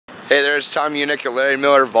Hey, there's Tom Unick at Larry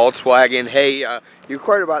Miller Volkswagen. Hey, you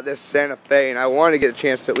inquired about this Santa Fe, and I wanted to get a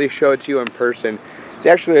chance to at least show it to you in person. It's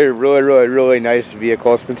actually a really nice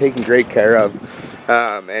vehicle. It's been taken great care of.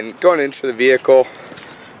 And going into the vehicle,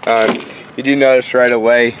 you do notice right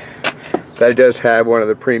away that it does have one of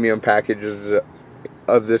the premium packages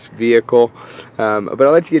of this vehicle. But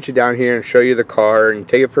I'd like to get you down here and show you the car and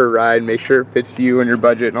take it for a ride, make sure it fits you and your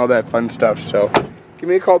budget and all that fun stuff. So give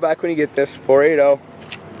me a call back when you get this, 480-207-3971,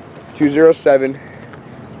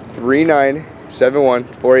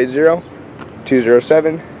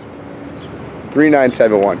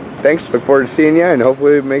 480-207-3971. Thanks, look forward to seeing you, and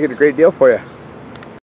hopefully we make it a great deal for you.